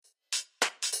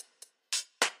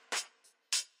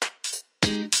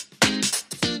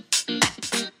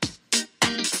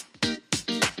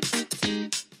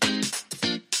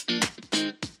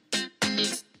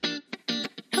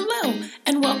Hello,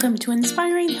 and welcome to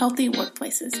Inspiring Healthy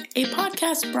Workplaces, a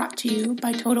podcast brought to you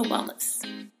by Total Wellness.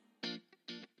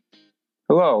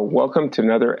 Hello, welcome to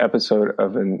another episode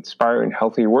of Inspiring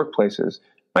Healthy Workplaces.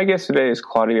 My guest today is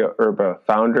Claudia Erba,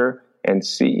 founder and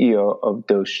CEO of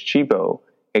Docebo,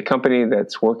 a company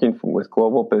that's working with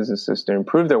global businesses to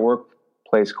improve their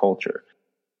workplace culture.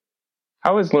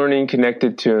 How is learning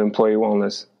connected to employee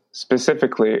wellness,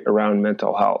 specifically around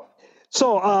mental health?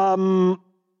 So,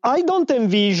 I don't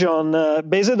envision,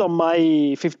 based on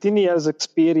my 15 years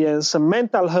experience,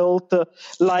 mental health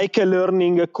like a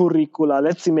learning curricula.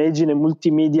 Let's imagine a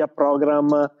multimedia program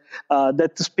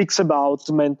that speaks about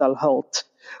mental health.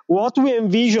 What we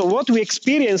envision, what we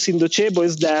experience in Docebo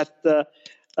is that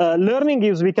learning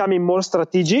is becoming more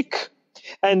strategic,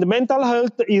 and mental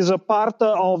health is a part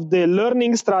of the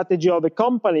learning strategy of a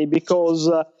company because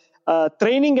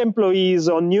training employees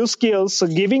on new skills,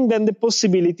 giving them the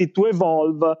possibility to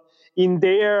evolve in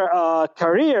their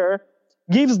career,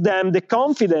 gives them the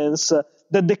confidence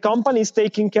that the company is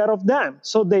taking care of them.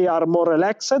 So they are more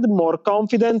relaxed, more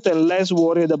confident, and less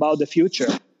worried about the future.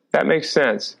 That makes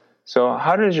sense. So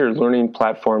how does your learning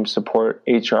platform support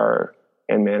HR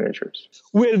and managers?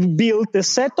 We've built a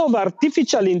set of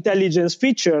artificial intelligence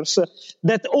features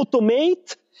that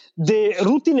automate the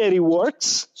routinary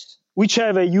works which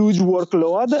have a huge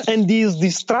workload and is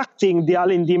distracting the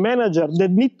L&D manager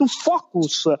that need to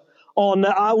focus on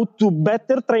how to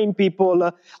better train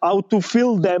people, how to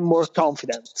feel them more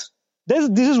confident. This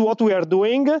is what we are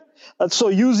doing. So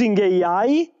using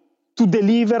AI to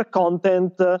deliver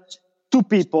content to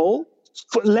people,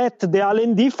 let the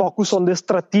L&D focus on the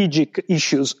strategic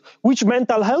issues, which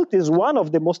mental health is one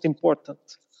of the most important.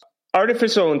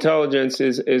 Artificial intelligence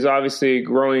is obviously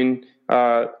growing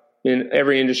in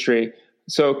every industry.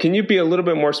 So can you be a little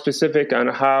bit more specific on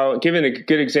how, given a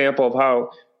good example of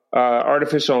how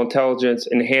artificial intelligence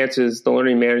enhances the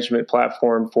learning management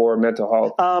platform for mental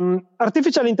health?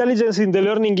 Artificial intelligence in the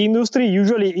learning industry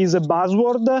usually is a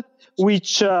buzzword,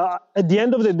 which at the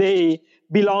end of the day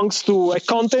belongs to a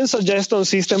content suggestion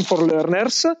system for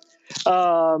learners.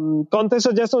 Content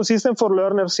suggestion system for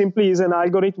learners simply is an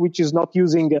algorithm which is not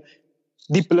using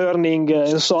deep learning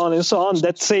and so on,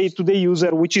 that say to the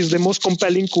user which is the most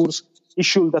compelling course he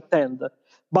should attend.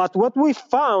 But what we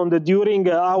found during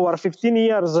our 15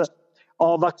 years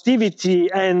of activity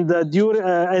and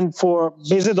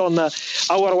based on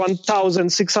our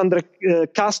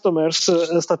 1,600 customers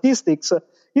statistics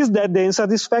is that the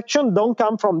insatisfaction don't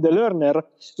come from the learner,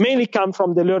 mainly come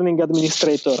from the learning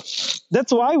administrator.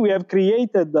 That's why we have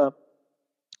created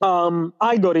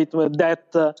algorithm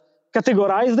that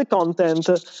categorize the content,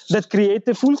 that create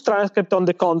a full transcript on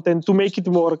the content to make it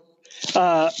more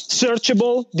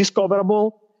searchable,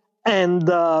 discoverable, and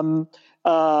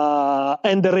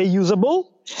reusable.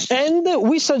 And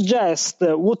we suggest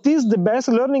what is the best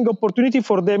learning opportunity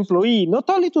for the employee, not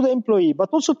only to the employee, but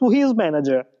also to his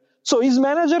manager. So his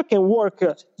manager can work,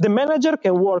 the manager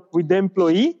can work with the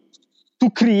employee to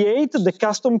create the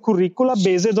custom curricula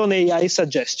based on AI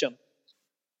suggestion.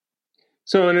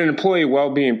 So in an employee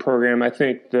well-being program, I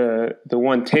think the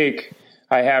one take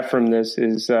I have from this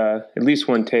is, at least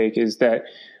one take, is that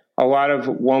a lot of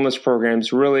wellness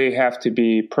programs really have to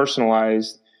be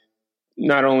personalized,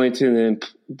 not only to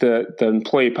the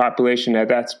employee population at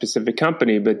that specific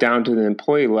company, but down to the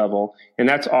employee level. And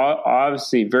that's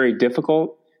obviously very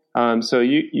difficult. So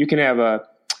you can have a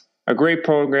great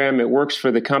program, it works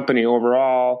for the company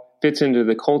overall, fits into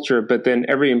the culture, but then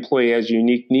every employee has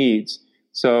unique needs.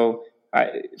 So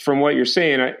from what you're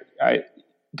saying,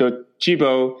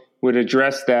 Docebo would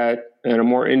address that on a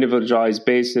more individualized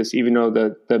basis, even though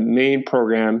the main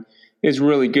program is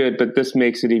really good, but this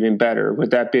makes it even better.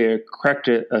 Would that be a correct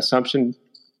assumption?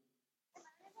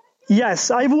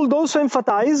 Yes, I would also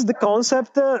emphasize the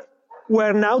concept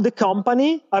where now the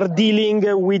company are dealing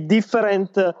with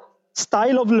different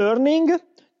style of learning.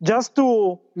 Just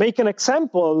to make an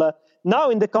example, now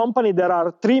in the company there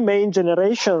are three main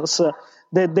generations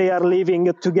that they are living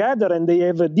together, and they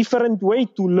have a different way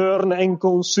to learn and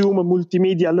consume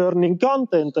multimedia learning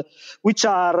content, which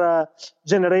are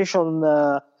Generation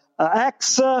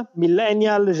X,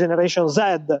 Millennial, Generation Z.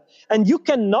 And you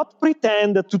cannot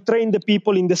pretend to train the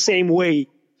people in the same way.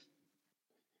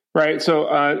 Right.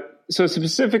 So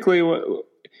specifically,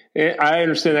 I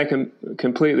understand that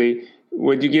completely.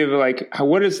 Would you give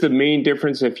what is the main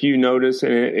difference if you notice,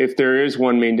 and if there is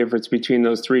one main difference between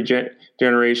those three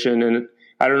generation? And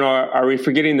I don't know. Are we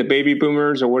forgetting the baby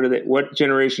boomers, or what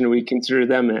generation do we consider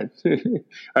them in?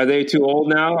 Are they too old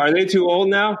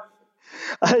now?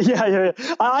 Yeah.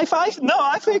 I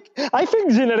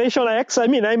think Generation X. I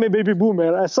mean, I'm a baby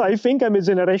boomer, so I think I'm a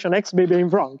Generation X. Maybe I'm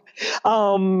wrong.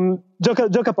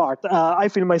 Joke apart, I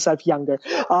feel myself younger.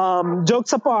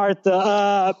 Jokes apart.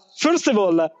 First of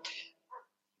all,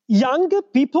 young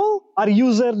people are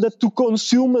used to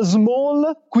consume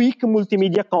small, quick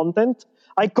multimedia content.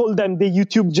 I call them the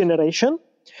YouTube generation.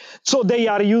 So they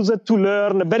are used to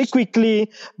learn very quickly,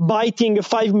 biting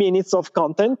 5 minutes of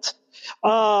content.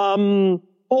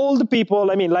 Old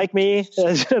people, I mean, like me,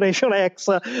 Generation X,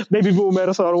 baby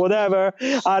boomers or whatever,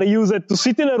 are used to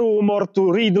sit in a room or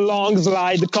to read long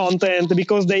slide content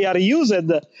because they are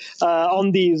used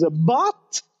on these.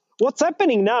 But what's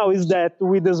happening now is that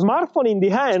with the smartphone in the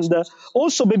hand,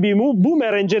 also baby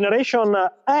boomer and Generation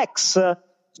X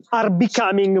are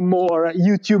becoming more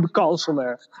YouTube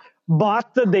consumer.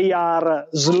 But they are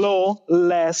slow,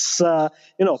 less,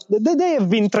 they have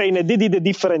been trained, they did a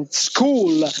different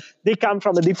school, they come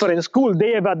from a different school,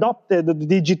 they have adopted the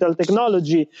digital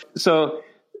technology. So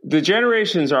the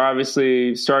generations are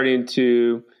obviously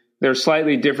they're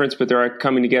slightly different, but they're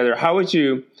coming together. How would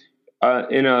you,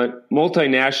 in a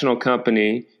multinational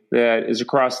company that is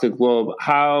across the globe,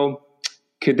 how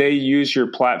could they use your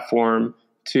platform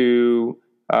to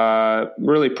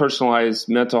really personalize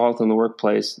mental health in the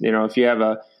workplace? If you have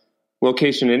a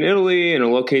location in Italy and a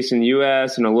location in the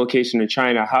US and a location in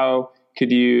China, how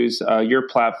could you use your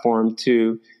platform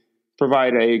to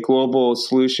provide a global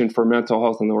solution for mental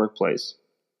health in the workplace?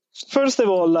 First of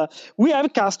all, we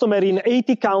have customers in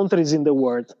 80 countries in the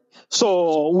world.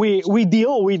 So we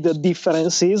deal with the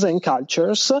differences and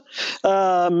cultures.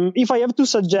 If I have to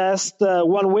suggest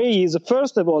one way is,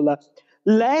 first of all,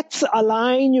 let's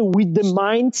align with the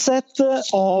mindset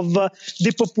of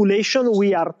the population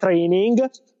we are training.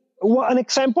 An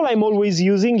example I'm always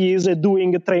using is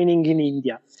doing training in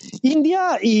India.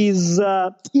 India is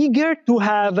eager to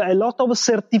have a lot of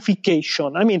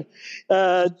certification. I mean,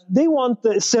 they want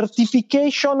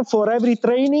certification for every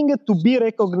training to be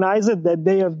recognized that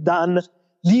they have done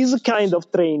this kind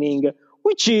of training,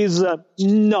 which is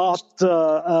not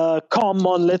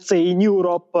common, let's say, in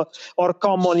Europe or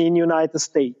common in United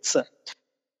States.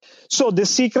 So the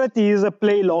secret is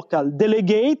play local.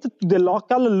 Delegate to the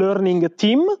local learning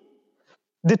team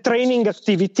the training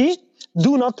activity.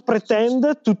 Do not pretend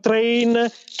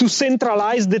to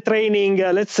centralize the training,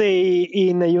 let's say,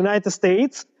 in the United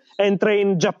States and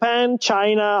train Japan,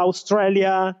 China,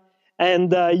 Australia,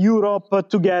 and Europe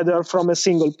together from a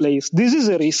single place. This is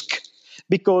a risk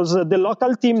because the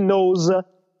local team knows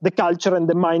the culture and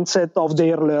the mindset of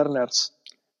their learners.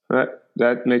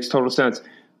 That makes total sense.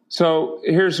 So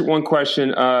here's one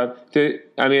question. I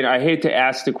hate to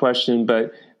ask the question,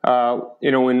 but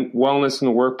in wellness in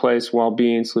the workplace,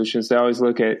 well-being solutions, they always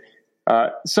look at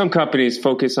some companies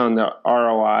focus on the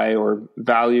ROI or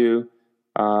value,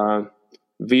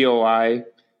 VOI.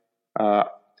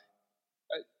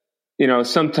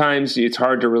 Sometimes it's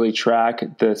hard to really track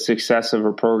the success of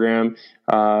a program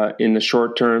in the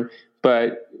short term,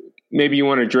 but maybe you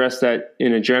want to address that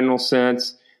in a general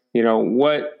sense.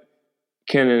 What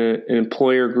can an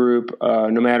employer group,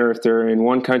 no matter if they're in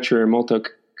one country or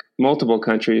multiple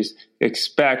countries,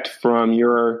 expect from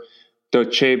your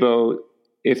Docebo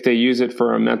if they use it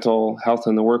for a mental health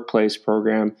in the workplace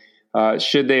program?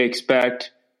 Should they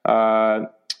expect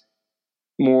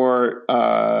more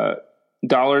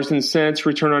dollars and cents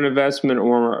return on investment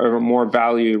or more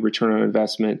value return on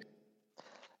investment?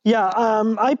 Yeah,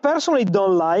 I personally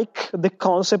don't like the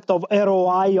concept of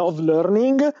ROI of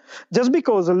learning, just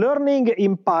because learning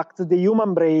impacts the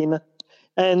human brain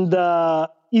and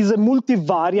is a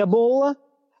multivariable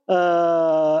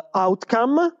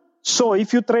outcome. So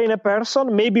if you train a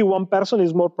person, maybe one person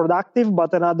is more productive,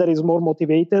 but another is more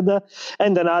motivated,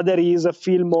 and another is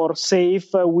feel more safe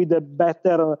with a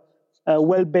better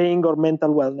well-being or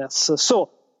mental wellness. So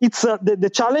it's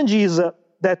the challenge is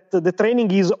that the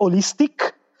training is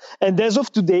holistic. And as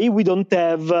of today, we don't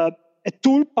have a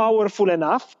tool powerful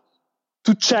enough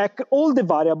to check all the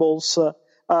variables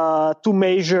to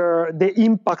measure the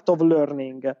impact of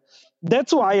learning.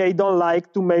 That's why I don't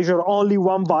like to measure only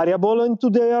one variable into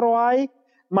the ROI.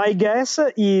 My guess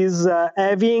is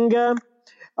having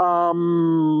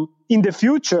in the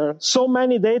future so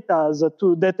many data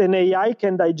that an AI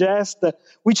can digest,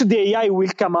 which the AI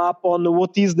will come up on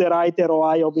what is the right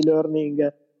ROI of learning,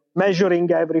 measuring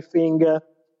everything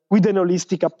with an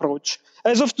holistic approach.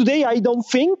 As of today, I don't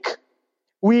think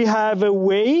we have a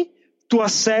way to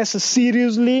assess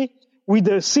seriously with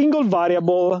a single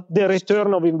variable the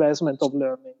return of investment of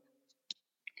learning.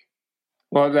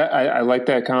 Well, I like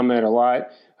that comment a lot.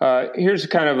 Here's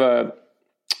kind of a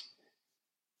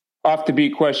off the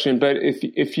beat question, but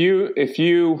if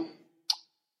you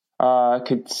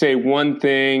could say one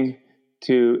thing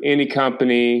to any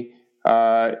company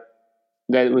that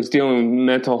was dealing with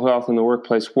mental health in the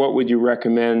workplace, what would you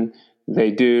recommend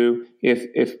they do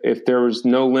if there was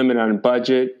no limit on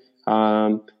budget,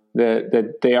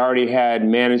 that they already had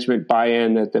management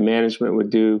buy-in, that the management would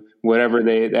do whatever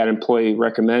that employee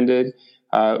recommended?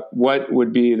 What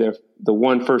would be the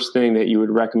one first thing that you would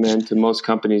recommend to most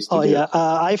companies to do? Yeah.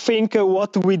 I think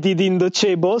what we did in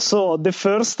Docebo. So the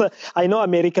first, I know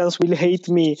Americans will hate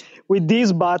me with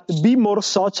this, but be more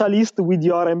socialist with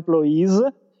your employees.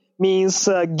 Means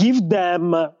give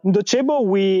them, in Docebo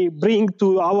we bring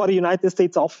to our United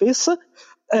States office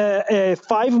a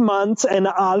 5 months and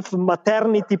a half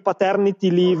maternity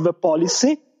paternity leave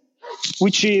policy,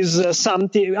 which is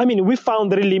something, we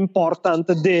found really important,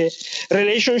 the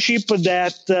relationship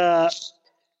that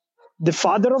the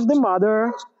father of the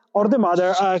mother or the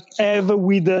mother have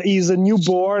with his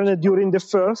newborn during the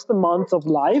first month of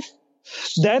life.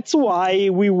 That's why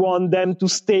we want them to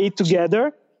stay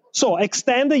together. So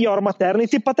extend your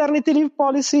paternity leave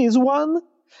policy is one.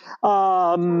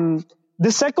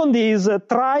 The second is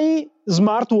try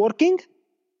smart working.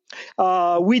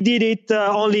 We did it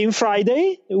only on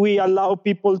Friday. We allow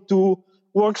people to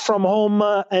work from home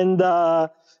and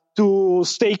to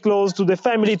stay close to the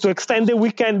family, to extend the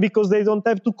weekend because they don't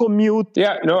have to commute.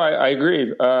 Yeah, no, I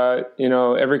agree.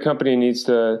 Every company needs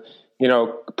to,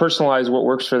 personalize what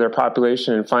works for their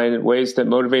population and find ways that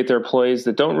motivate their employees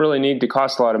that don't really need to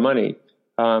cost a lot of money.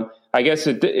 I guess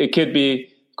it could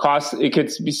be it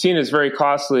could be seen as very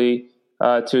costly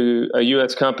to a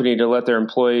U.S. company to let their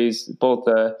employees, both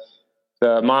the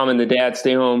mom and the dad,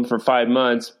 stay home for 5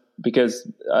 months, because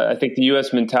I think the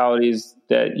U.S. mentality is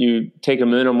that you take a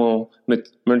minimal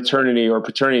maternity or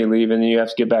paternity leave and then you have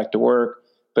to get back to work.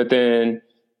 But then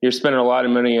you're spending a lot of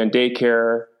money on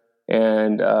daycare,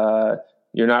 and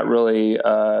you're not really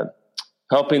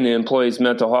helping the employees'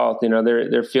 mental health.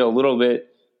 They feel a little bit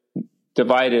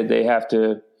divided. They have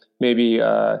to maybe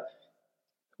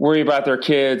worry about their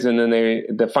kids, and then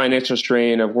the financial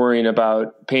strain of worrying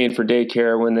about paying for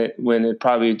daycare when it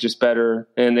probably just better,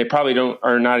 and they probably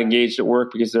are not engaged at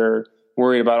work because they're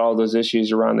worried about all those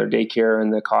issues around their daycare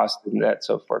and the cost and that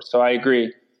so forth. So I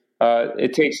agree.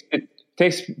 It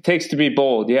takes to be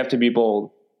bold. You have to be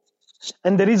bold.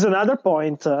 And there is another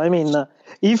point.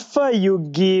 If you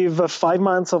give 5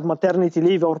 months of maternity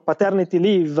leave or paternity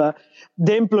leave,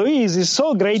 the employees is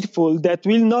so grateful that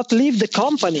will not leave the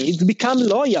company. It become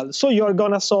loyal. So you're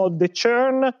going to solve the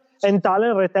churn and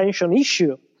talent retention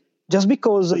issue just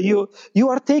because you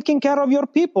are taking care of your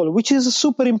people, which is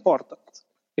super important.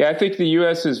 Yeah, I think the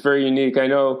U.S. is very unique. I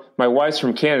know my wife's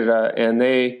from Canada, and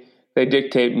they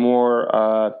dictate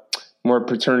more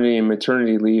paternity and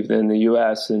maternity leave than the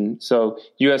U.S. And so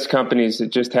U.S. companies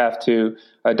just have to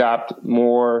adopt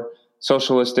more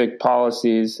socialistic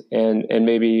policies, and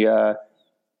maybe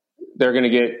they're going to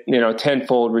get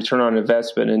tenfold return on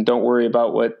investment. And don't worry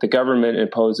about what the government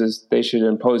imposes. They should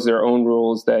impose their own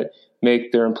rules that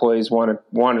make their employees want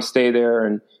to stay there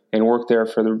and work there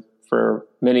for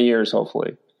many years,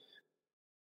 hopefully.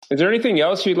 Is there anything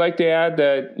else you'd like to add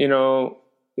that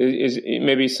is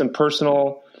maybe some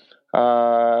personal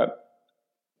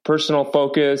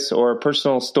focus or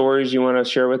personal stories you want to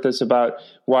share with us about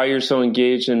why you're so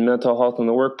engaged in mental health in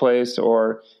the workplace,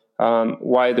 or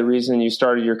why the reason you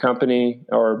started your company,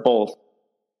 or both?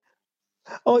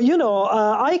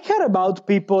 I care about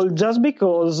people just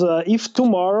because if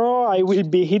tomorrow I will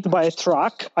be hit by a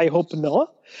truck, I hope no.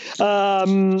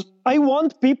 I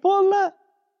want people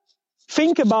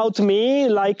think about me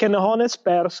like an honest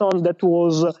person that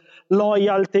was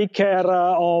loyal, take care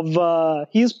of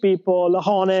his people,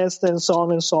 honest, and so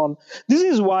on and so on. This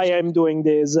is why I'm doing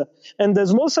this. And the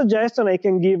small suggestion I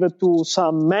can give to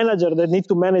some manager that need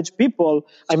to manage people,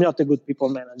 I'm not a good people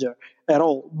manager at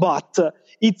all, but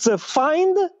it's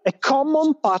find a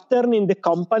common pattern in the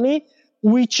company,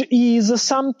 which is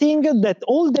something that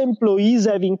all the employees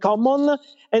have in common,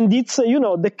 and it's,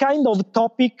 the kind of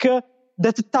topic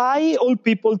that tie all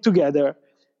people together.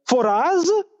 For us,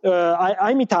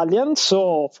 I'm Italian,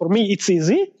 so for me it's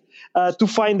easy to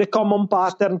find a common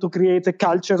pattern to create a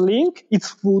culture link. It's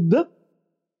food,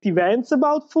 events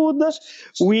about food.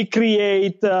 We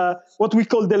create what we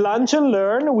call the lunch and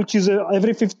learn, which is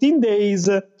every 15 days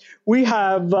we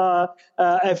have a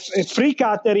free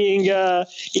catering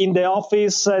in the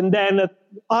office, and then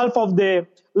half of the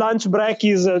lunch break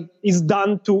is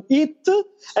done to eat,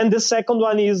 and the second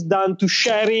one is done to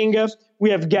sharing. We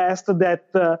have guests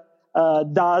that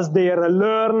does their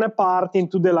learn part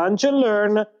into the lunch and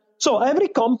learn. So every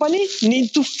company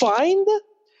needs to find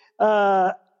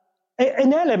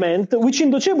an element, which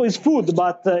in Docebo is food,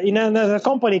 but in another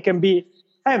company can be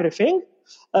everything,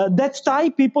 that tie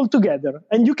people together.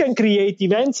 And you can create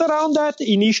events around that,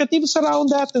 initiatives around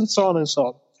that, and so on and so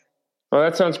on. Well,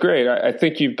 that sounds great. I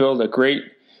think you've built a great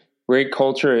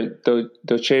culture at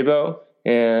Docebo,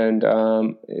 and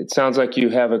it sounds like you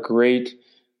have a great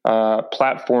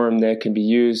platform that can be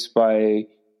used by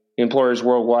employers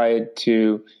worldwide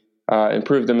to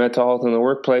improve the mental health in the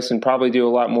workplace and probably do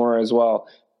a lot more as well.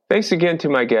 Thanks again to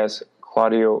my guest,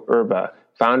 Claudio Erba,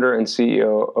 founder and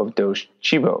CEO of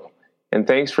Docebo. And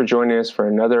thanks for joining us for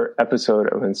another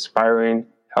episode of Inspiring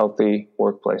Healthy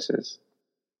Workplaces.